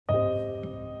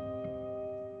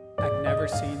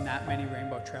never seen that many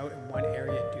rainbow trout in one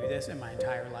area do this in my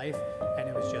entire life, and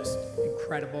it was just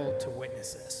incredible to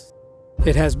witness this.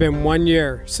 It has been 1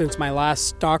 year since my last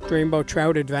stocked rainbow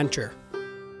trout adventure.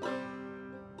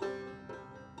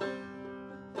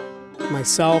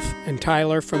 Myself and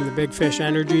Tyler from the Big Fish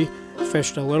Energy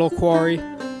fished a little quarry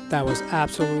that was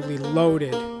absolutely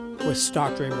loaded with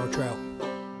stocked rainbow trout.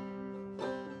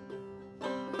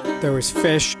 There was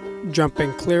fish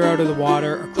jumping clear out of the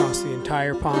water across the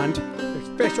entire pond. There's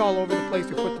fish all over the place.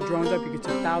 We put the drones up, you can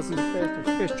see thousands of fish.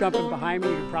 There's fish jumping behind me,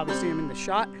 you can probably see them in the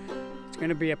shot. It's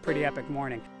gonna be a pretty epic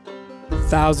morning.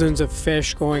 Thousands of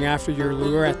fish going after your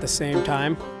lure at the same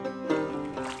time.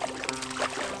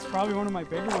 It's probably one of my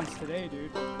bigger ones today,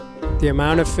 dude. The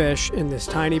amount of fish in this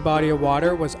tiny body of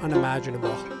water was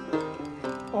unimaginable.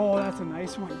 Oh, that's a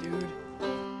nice one, dude.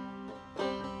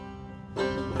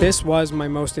 This was my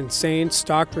most insane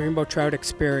stocked rainbow trout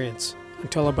experience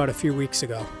until about a few weeks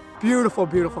ago. Beautiful,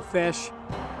 beautiful fish.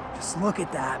 Just look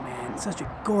at that, man. Such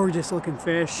a gorgeous looking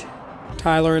fish.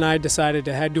 Tyler and I decided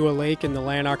to head to a lake in the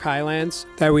Lanark Highlands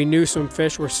that we knew some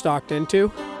fish were stocked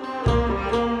into.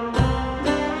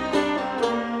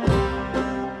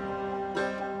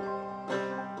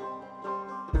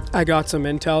 I got some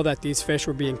intel that these fish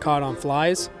were being caught on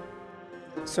flies.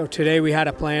 So today we had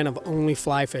a plan of only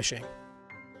fly fishing.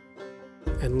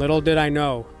 And little did I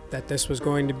know that this was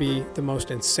going to be the most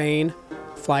insane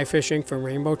fly fishing for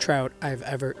rainbow trout I've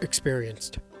ever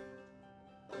experienced.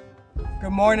 Good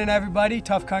morning, everybody.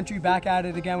 Tough Country back at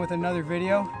it again with another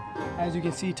video. As you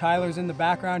can see, Tyler's in the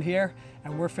background here,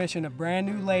 and we're fishing a brand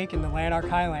new lake in the Lanark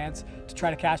Highlands to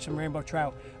try to catch some rainbow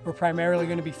trout. We're primarily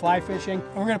going to be fly fishing,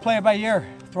 and we're going to play it by ear,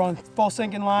 throwing full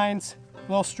sinking lines,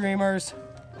 little streamers,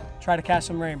 try to catch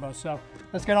some rainbows. So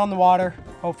let's get on the water.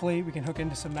 Hopefully we can hook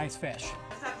into some nice fish.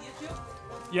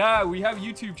 Yeah, we have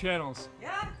YouTube channels.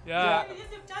 Yeah.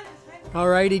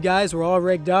 Alrighty guys, we're all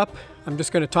rigged up. I'm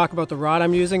just going to talk about the rod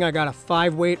I'm using. I got a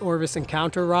 5-weight Orvis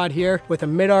Encounter rod here with a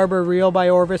mid-arbor reel by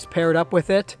Orvis paired up with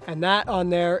it. And that on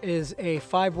there is a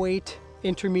 5-weight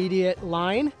intermediate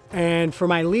line. And for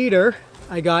my leader,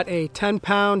 I got a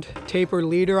 10-pound taper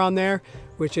leader on there,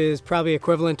 which is probably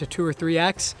equivalent to 2 or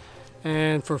 3X.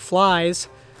 And for flies,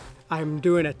 I'm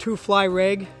doing a 2-fly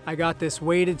rig. I got this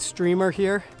weighted streamer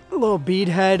here, a little bead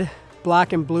head,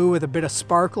 black and blue with a bit of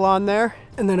sparkle on there.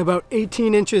 And then about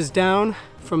 18 inches down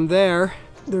from there,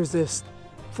 there's this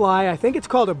fly, I think it's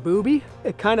called a booby.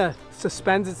 It kind of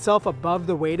suspends itself above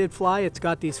the weighted fly. It's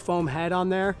got these foam head on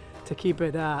there to keep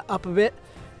it up a bit.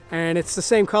 And it's the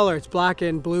same color, it's black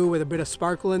and blue with a bit of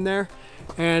sparkle in there.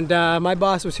 And my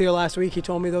boss was here last week. He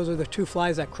told me those are the 2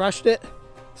 flies that crushed it.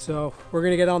 So we're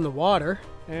gonna get on the water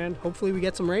and hopefully we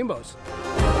get some rainbows.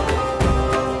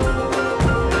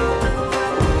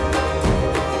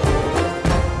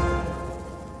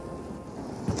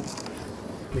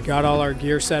 We got all our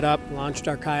gear set up, launched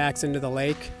our kayaks into the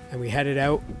lake, and we headed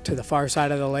out to the far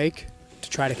side of the lake to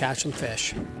try to catch some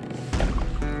fish.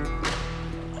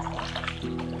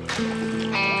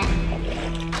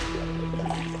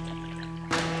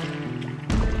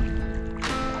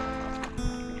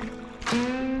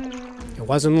 It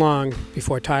wasn't long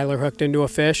before Tyler hooked into a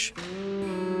fish.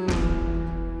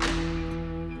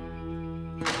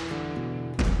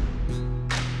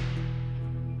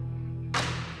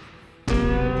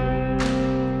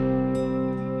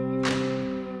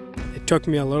 It took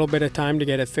me a little bit of time to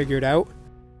get it figured out.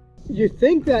 You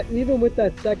think that even with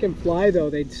that second fly though,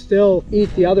 they'd still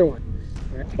eat the other one.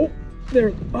 Right. Oh,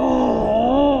 there.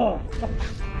 Oh!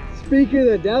 Speak of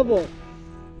the devil.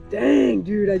 Dang,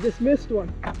 dude, I just missed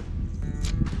one.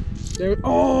 There,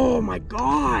 oh my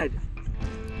God.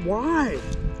 Why?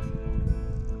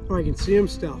 Oh, I can see him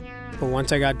still. But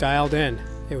once I got dialed in,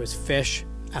 it was fish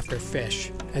after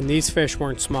fish. And these fish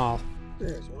weren't small.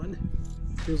 There's one.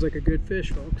 Feels like a good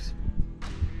fish, folks.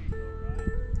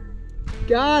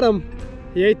 Got him.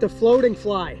 He ate the floating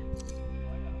fly.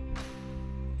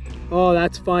 Oh,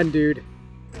 that's fun, dude.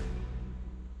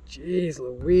 Jeez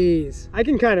Louise. I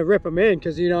can kind of rip him in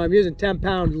because, you know, I'm using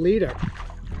 10-pound leader.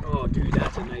 Oh, dude,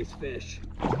 that's a nice fish.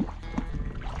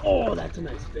 Oh, that's a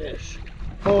nice fish.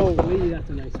 Holy, that's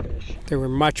a nice fish. They were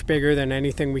much bigger than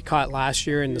anything we caught last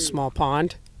year in the small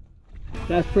pond.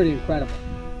 That's pretty incredible.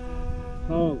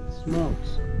 Holy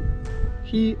smokes.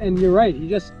 And you're right, he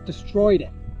just destroyed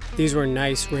it. These were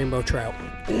nice rainbow trout.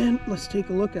 And let's take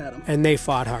a look at them. And they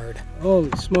fought hard.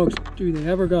 Holy smokes, dude, they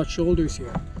never got shoulders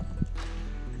here.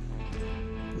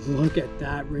 Look at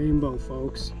that rainbow,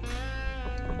 folks.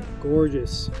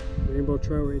 Gorgeous rainbow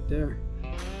trout right there.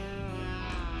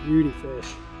 Beauty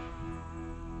fish.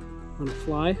 On a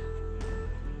fly,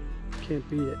 can't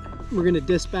beat it. We're gonna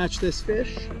dispatch this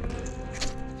fish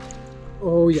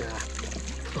Oh yeah.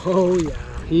 Oh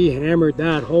yeah. He hammered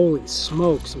that. Holy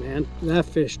smokes, man. That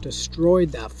fish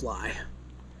destroyed that fly.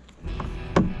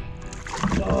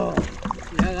 Oh,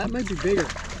 yeah, that might be bigger.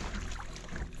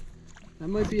 That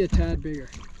might be a tad bigger.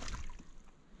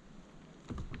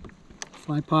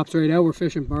 Fly pops right out. We're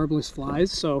fishing barbless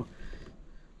flies, so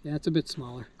yeah, it's a bit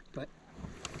smaller. But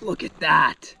look at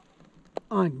that.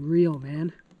 Unreal,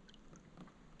 man.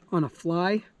 On a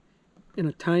fly in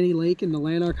a tiny lake in the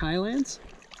Lanark Highlands.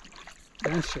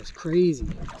 That's just crazy.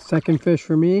 Second fish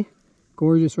for me.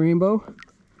 Gorgeous rainbow.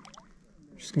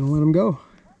 Just gonna let him go.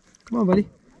 Come on, buddy.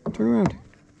 Turn around.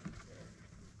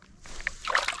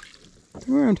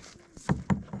 Turn around.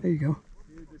 There you go.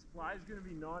 Dude, this fly is gonna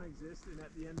be non-existent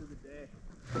at the end of the day.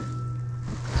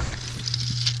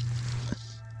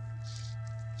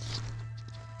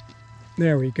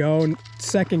 There we go.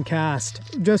 Second cast.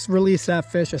 Just released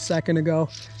that fish a second ago.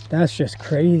 That's just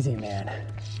crazy, man.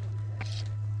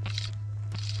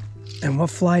 And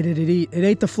what fly did it eat? It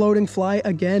ate the floating fly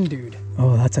again, dude.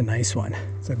 Oh, that's a nice one.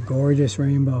 It's a gorgeous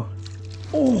rainbow.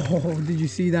 Oh, did you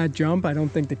see that jump? I don't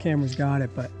think the camera's got it,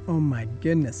 but oh my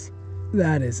goodness.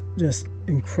 That is just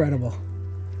incredible.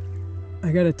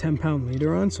 I got a 10-pound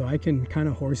leader on, so I can kind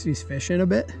of horse these fish in a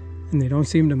bit, and they don't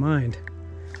seem to mind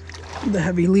the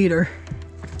heavy leader.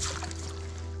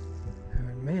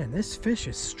 And man, this fish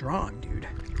is strong, dude.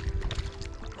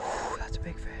 Whew, that's a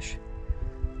big fish.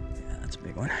 Yeah, that's a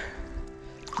big one.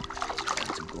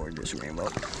 That's a gorgeous rainbow.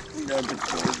 That's a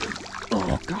gorgeous.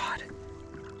 Oh God.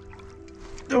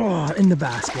 Oh, in the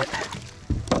basket.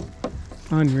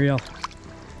 Unreal.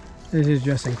 This is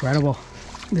just incredible.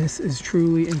 This is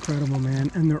truly incredible, man.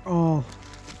 And they're all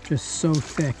just so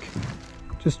thick.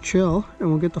 Just chill and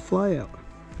we'll get the fly out.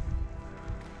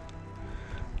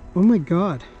 Oh my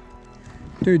God.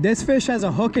 Dude, this fish has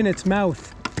a hook in its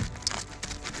mouth.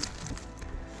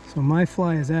 So my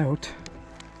fly is out.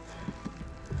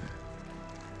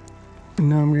 And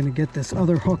now I'm gonna get this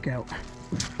other hook out.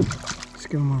 Let's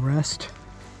give him a rest.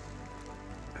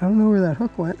 I don't know where that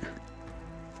hook went.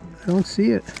 I don't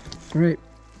see it. All right,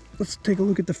 let's take a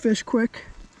look at the fish quick.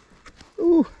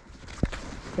 Ooh,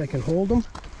 if I can hold him.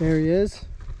 There he is.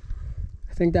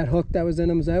 I think that hook that was in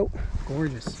him's out.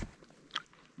 Gorgeous.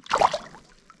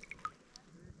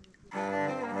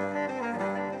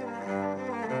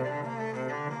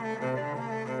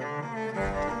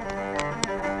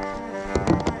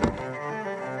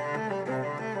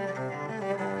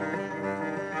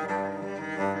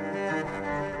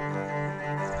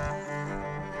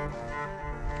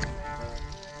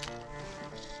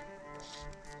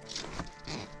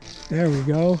 There we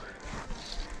go.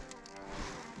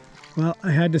 Well,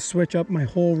 I had to switch up my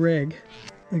whole rig.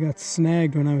 I got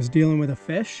snagged when I was dealing with a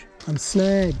fish. I'm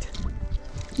snagged.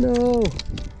 No.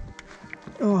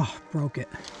 Oh, broke it.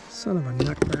 Son of a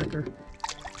nutcracker.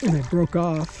 And it broke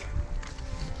off.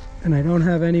 And I don't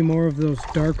have any more of those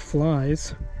dark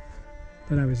flies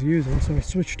that I was using, so I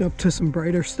switched up to some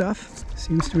brighter stuff.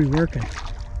 Seems to be working.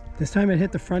 This time it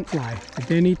hit the front fly. It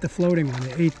didn't eat the floating one.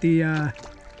 It ate the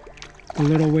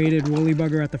little weighted woolly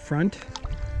bugger at the front.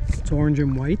 It's orange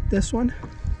and white, this one.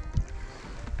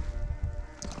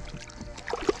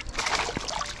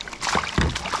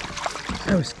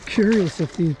 I was curious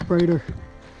if these brighter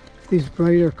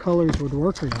colors would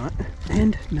work or not.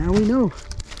 And now we know.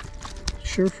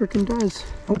 Sure freaking does.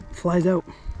 Oh, flies out.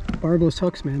 Barbless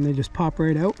hooks, man, they just pop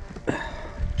right out.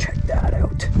 Check that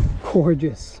out.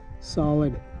 Gorgeous,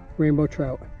 solid rainbow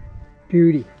trout.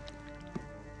 Beauty.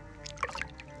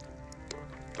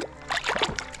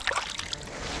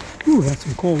 Ooh, that's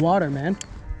some cold water, man.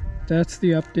 That's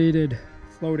the updated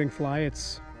floating fly.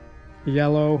 It's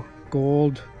yellow,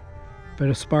 gold, bit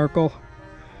of sparkle.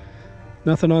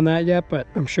 Nothing on that yet, but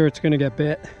I'm sure it's gonna get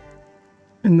bit.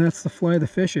 And that's the fly the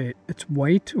fish ate. It's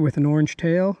white with an orange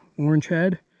tail, orange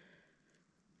head,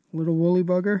 little woolly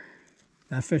bugger.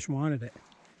 That fish wanted it.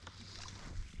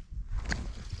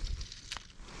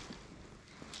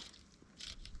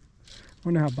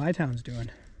 Wonder how Bytown's doing.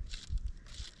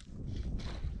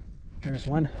 There's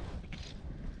one.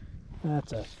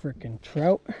 That's a freaking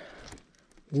trout.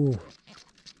 Ooh,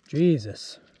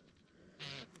 Jesus.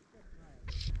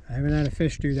 I haven't had a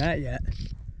fish do that yet.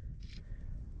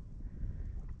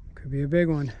 Could be a big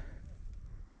one.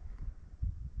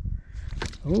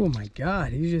 Oh my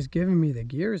God, he's just giving me the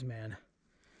gears, man.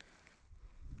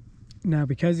 Now,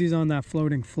 because he's on that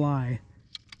floating fly,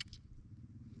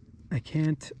 I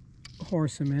can't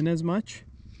horse him in as much,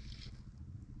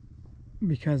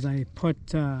 because I put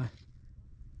the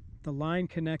line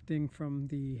connecting from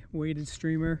the weighted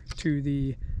streamer to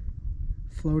the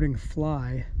floating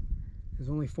fly is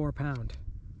only 4 pound.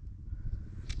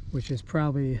 which is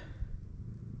probably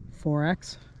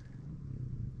 4x.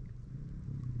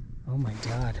 Oh my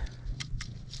God.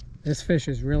 This fish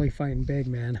is really fighting big,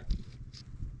 man.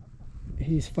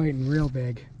 He's fighting real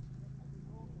big.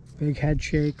 Big head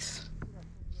shakes.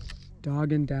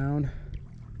 Dogging down.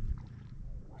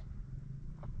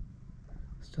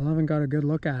 Still haven't got a good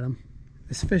look at him.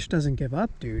 This fish doesn't give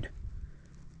up, dude.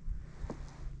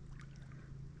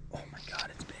 Oh my God,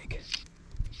 it's big.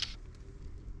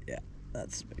 Yeah,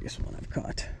 that's the biggest one I've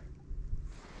caught.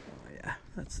 Oh yeah,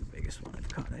 that's the biggest one I've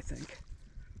caught, I think.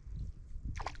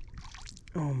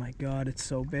 Oh my God, it's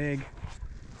so big.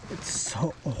 It's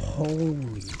so,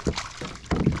 holy.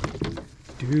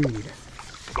 Dude.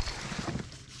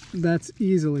 That's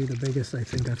easily the biggest I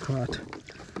think I've caught.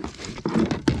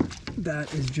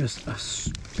 That is just a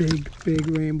big,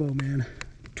 big rainbow, man.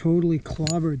 Totally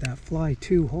clobbered that fly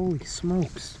too. Holy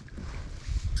smokes.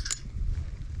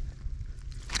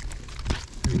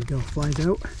 There you go, flies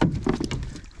out.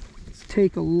 Let's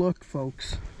take a look,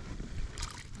 folks.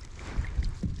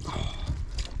 Oh,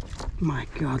 my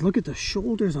God, look at the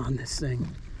shoulders on this thing.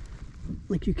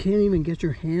 Like you can't even get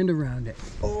your hand around it.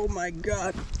 Oh my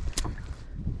God.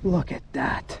 Look at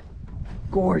that.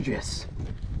 Gorgeous.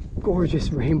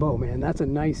 Gorgeous rainbow, man. That's a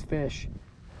nice fish.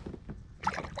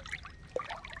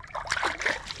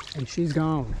 And she's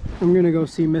gone. I'm gonna go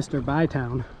see Mr.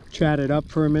 Bytown. Chat it up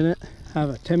for a minute. Have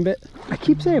a timbit. I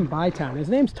keep saying Bytown. His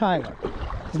name's Tyler.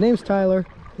 His name's Tyler.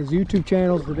 His YouTube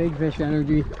channel's The Big Fish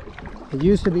Energy. It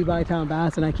used to be Bytown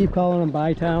Bass, and I keep calling him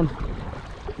Bytown.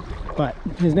 But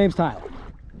his name's Tyler.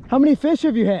 How many fish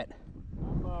have you hit?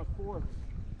 I'm 4.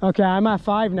 Okay, I'm at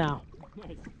 5 now.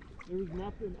 Nice. There was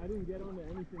nothing, I didn't get onto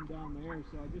anything down there,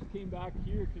 so I just came back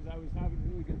here because I was having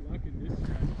really good luck in this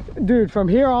stretch. Dude, from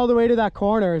here all the way to that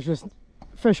corner is just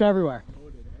fish everywhere.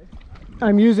 Loaded, eh?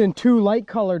 I'm using 2 light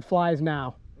colored flies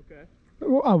now. Okay.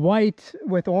 A white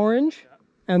with orange,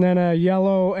 Yeah. and then a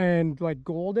yellow and like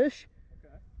goldish.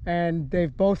 Okay. And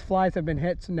both flies have been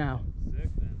hits now. Sick,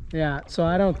 man. Yeah, so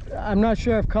I'm not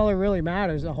sure if color really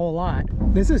matters a whole lot.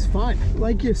 This is fun.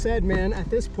 Like you said, man, at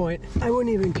this point, I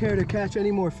wouldn't even care to catch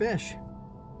any more fish.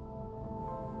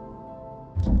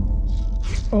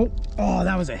 Oh,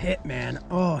 that was a hit, man.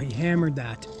 Oh, he hammered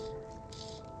that.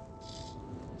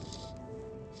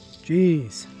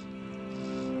 Jeez.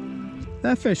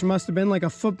 That fish must have been like a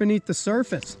foot beneath the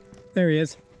surface. There he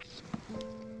is.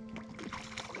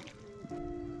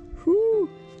 Whew.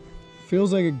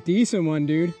 Feels like a decent one,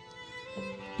 dude.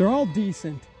 They're all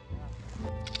decent.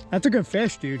 That's a good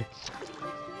fish, dude.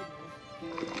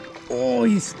 Oh,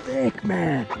 he's thick,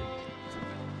 man.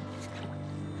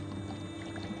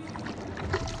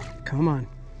 Come on.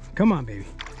 Come on, baby.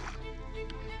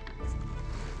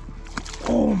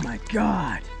 Oh my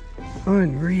God.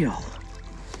 Unreal.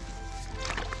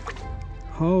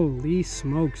 Holy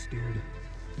smokes, dude.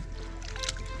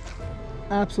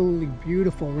 Absolutely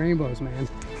beautiful rainbows, man.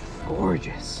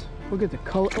 Gorgeous. Look at the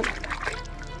color. Oh.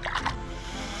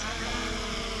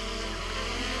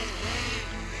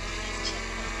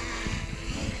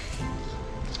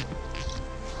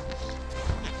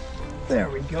 There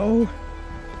we go.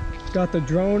 Got the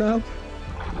drone up.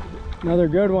 Another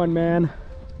good one, man.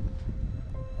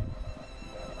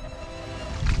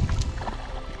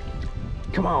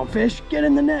 Come on, fish, get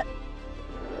in the net.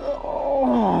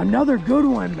 Oh, another good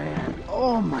one, man.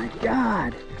 Oh my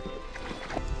God.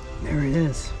 There it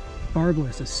is.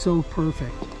 Barbless is so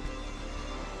perfect.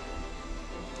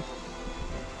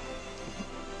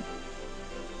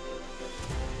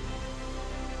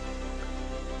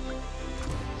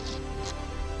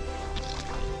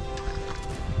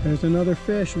 There's another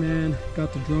fish, man.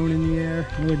 Got the drone in the air.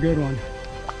 Another good one.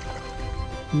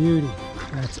 Beauty.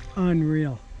 That's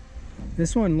unreal.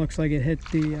 This one looks like it hit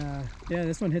the, yeah,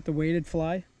 this one hit the weighted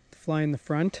fly. The fly in the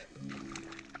front.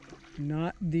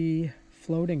 Not the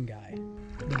floating guy.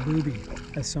 The booby,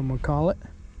 as some would call it.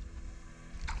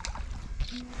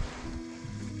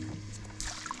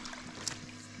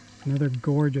 Another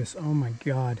gorgeous, oh my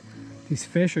God. These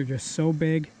fish are just so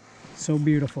big, so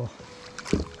beautiful.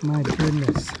 My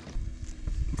goodness.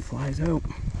 Flies out.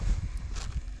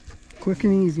 Quick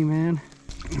and easy, man.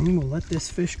 And we'll let this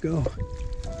fish go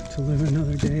to live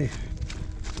another day.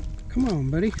 Come on,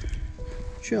 buddy.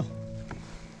 Chill.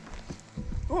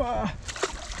 Well,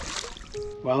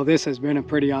 this has been a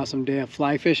pretty awesome day of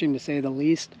fly fishing, to say the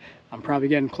least. I'm probably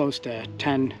getting close to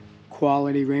 10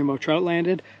 quality rainbow trout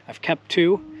landed. I've kept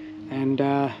 2,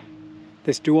 and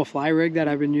this dual fly rig that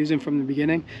I've been using from the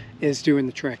beginning is doing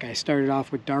the trick. I started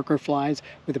off with darker flies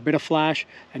with a bit of flash,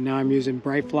 and now I'm using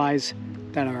bright flies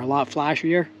that are a lot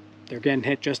flashier. They're getting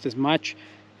hit just as much,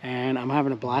 and I'm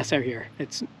having a blast out here.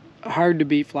 hard to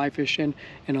beat fly fishing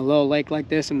in a little lake like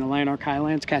this in the Lanark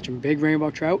Highlands, catching big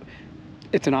rainbow trout.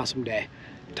 It's an awesome day.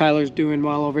 Tyler's doing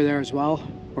well over there as well.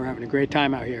 We're having a great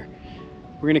time out here.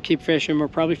 We're gonna keep fishing. We're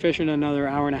probably fishing another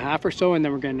hour and a half or so, and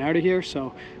then we're getting out of here.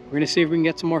 So we're gonna see if we can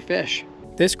get some more fish.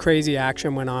 This crazy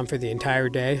action went on for the entire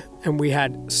day, and we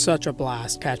had such a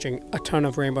blast catching a ton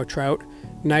of rainbow trout,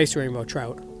 nice rainbow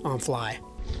trout on fly.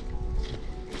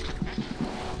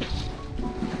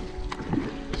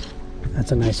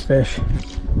 That's a nice fish.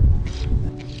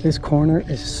 This corner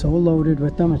is so loaded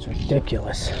with them, it's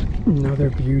ridiculous. Another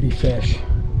beauty fish.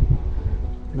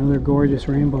 Another gorgeous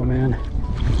rainbow, man.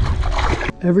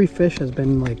 Every fish has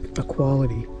been like a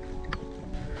quality.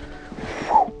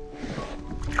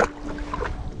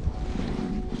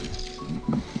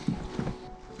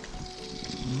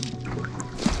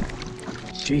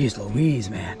 Jeez Louise,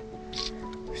 man.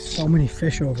 There's so many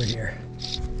fish over here.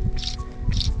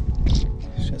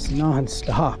 It's just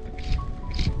non-stop.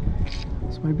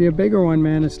 This might be a bigger one,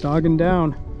 man. It's dogging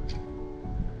down.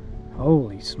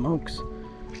 Holy smokes.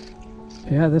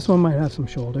 Yeah, this one might have some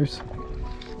shoulders.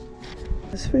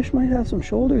 This fish might have some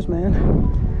shoulders, man.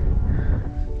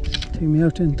 Take me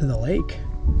out into the lake.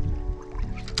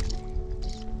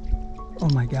 Oh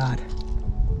my God.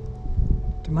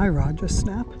 Did my rod just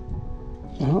snap?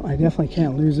 Well, I definitely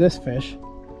can't lose this fish,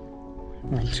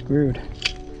 or I'm screwed.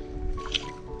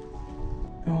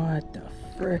 What the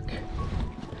frick?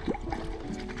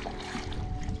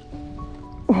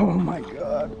 Oh my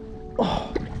God.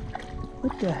 Oh,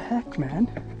 what the heck, man?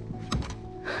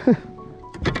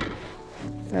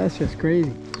 That's just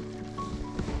crazy.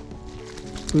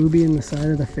 Booby in the side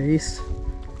of the face.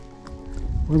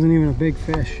 Wasn't even a big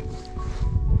fish.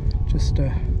 Just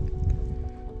a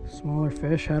smaller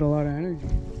fish, had a lot of energy.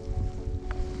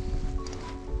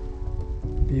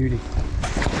 Beauty.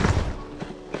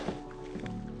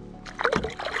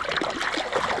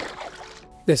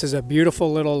 This is a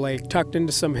beautiful little lake tucked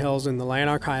into some hills in the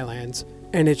Lanark Highlands,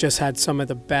 and it just had some of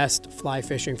the best fly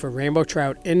fishing for rainbow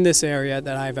trout in this area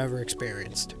that I've ever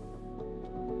experienced.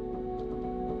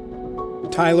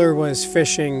 Tyler was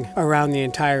fishing around the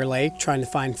entire lake trying to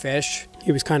find fish.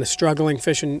 He was kind of struggling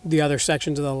fishing the other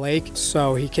sections of the lake,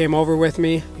 so he came over with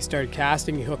me. He started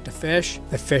casting, he hooked a fish.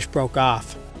 The fish broke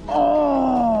off.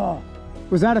 Oh!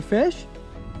 Was that a fish?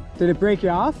 Did it break you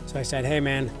off? So I said, hey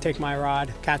man, take my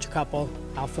rod, catch a couple,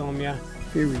 I'll film you.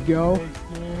 Here we go.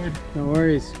 Thanks, No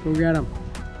worries, go get him.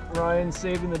 Ryan's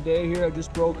saving the day here. I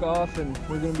just broke off and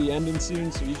we're gonna be ending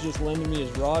soon, so he's just lending me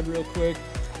his rod real quick.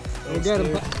 Go get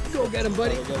him, go get him,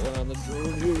 buddy. I'll get one on the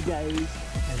drone here, guys.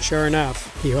 And sure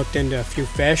enough, he hooked into a few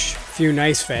fish, a few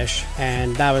nice fish,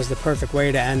 and that was the perfect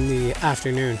way to end the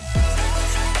afternoon.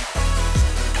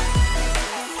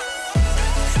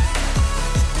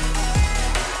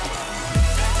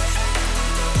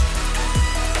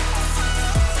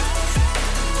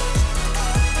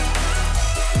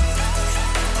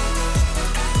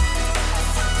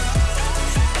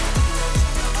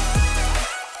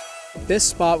 This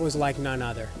spot was like none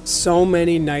other. So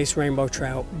many nice rainbow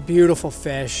trout, beautiful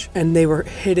fish, and they were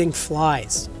hitting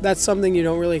flies. That's something you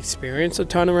don't really experience a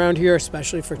ton around here,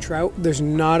 especially for trout. There's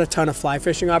not a ton of fly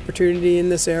fishing opportunity in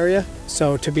this area.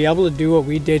 So to be able to do what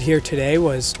we did here today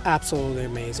was absolutely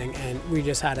amazing. And we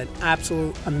just had an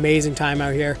absolute amazing time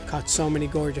out here. Caught so many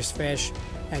gorgeous fish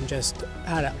and just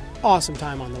had an awesome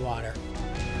time on the water.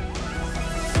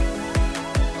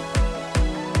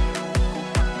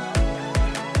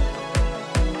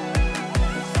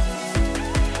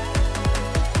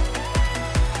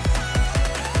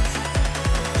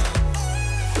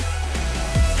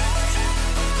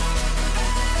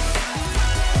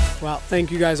 Well,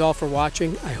 thank you guys all for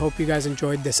watching. I hope you guys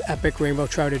enjoyed this epic rainbow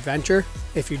trout adventure.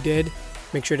 If you did,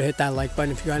 make sure to hit that like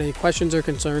button. If you got any questions or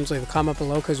concerns, leave a comment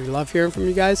below because we love hearing from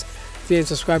you guys. If you didn't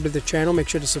subscribe to the channel, make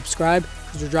sure to subscribe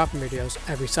because we're dropping videos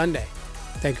every Sunday.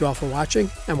 Thank you all for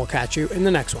watching, and we'll catch you in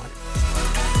the next one.